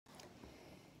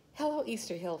Hello,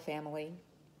 Easter Hill family.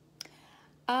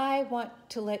 I want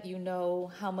to let you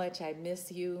know how much I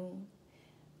miss you,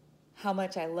 how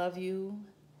much I love you,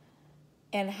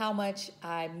 and how much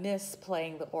I miss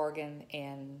playing the organ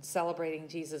and celebrating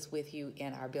Jesus with you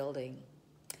in our building.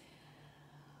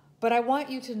 But I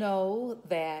want you to know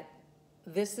that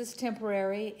this is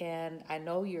temporary, and I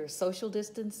know you're social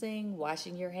distancing,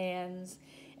 washing your hands,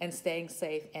 and staying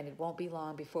safe, and it won't be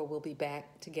long before we'll be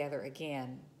back together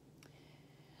again.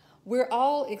 We're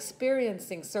all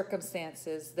experiencing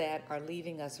circumstances that are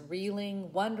leaving us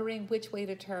reeling, wondering which way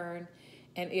to turn,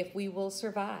 and if we will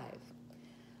survive.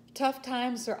 Tough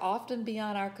times are often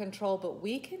beyond our control, but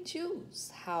we can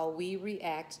choose how we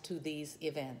react to these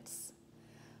events.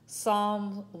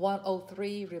 Psalm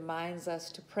 103 reminds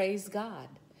us to praise God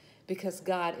because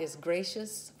God is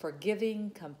gracious, forgiving,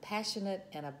 compassionate,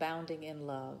 and abounding in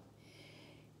love.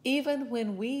 Even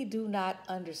when we do not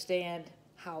understand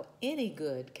how any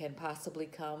good can possibly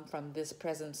come from this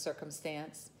present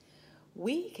circumstance,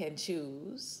 we can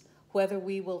choose whether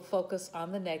we will focus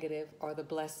on the negative or the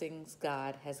blessings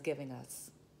God has given us.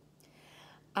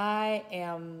 I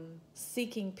am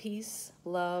seeking peace,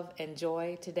 love, and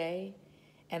joy today,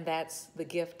 and that's the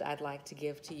gift I'd like to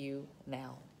give to you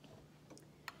now.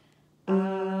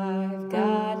 I've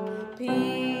got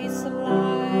peace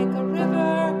like a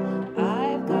river.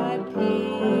 I've got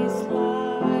peace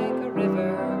like a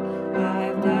river.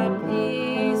 I've got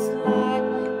peace like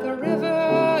a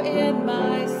river in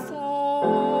my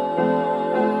soul.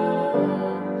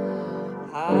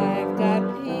 I've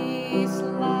got peace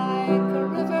like a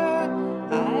river.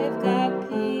 I've got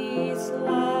peace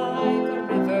like a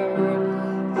river.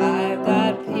 I've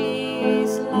got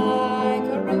peace like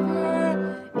a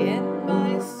river in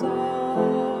my soul.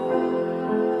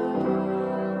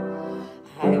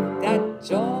 I've got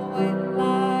joy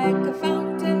like a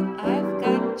fountain. I've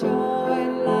got joy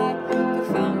like a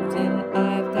fountain.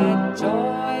 I've got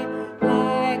joy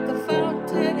like a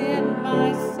fountain in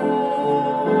my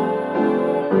soul.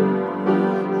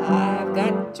 I've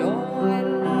got joy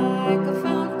like a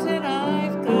fountain.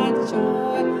 I've got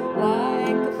joy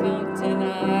like a fountain.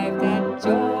 I've got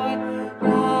joy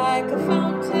like a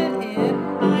fountain in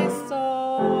my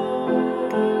soul.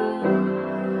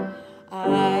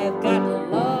 I've got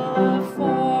love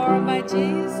for my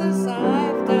Jesus.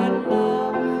 I've got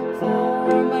love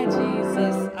for my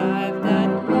Jesus. I've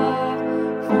got love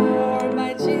for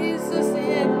my Jesus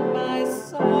in my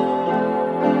soul.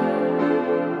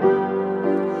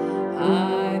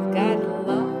 I've got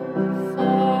love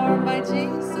for my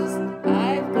Jesus.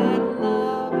 I've got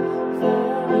love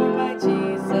for my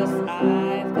Jesus.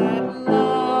 I've got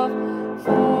love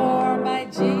for my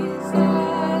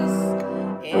Jesus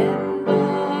in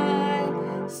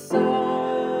my soul.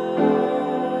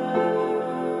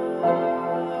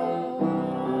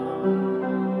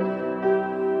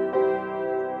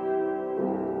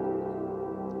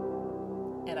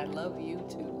 And I love you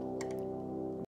too.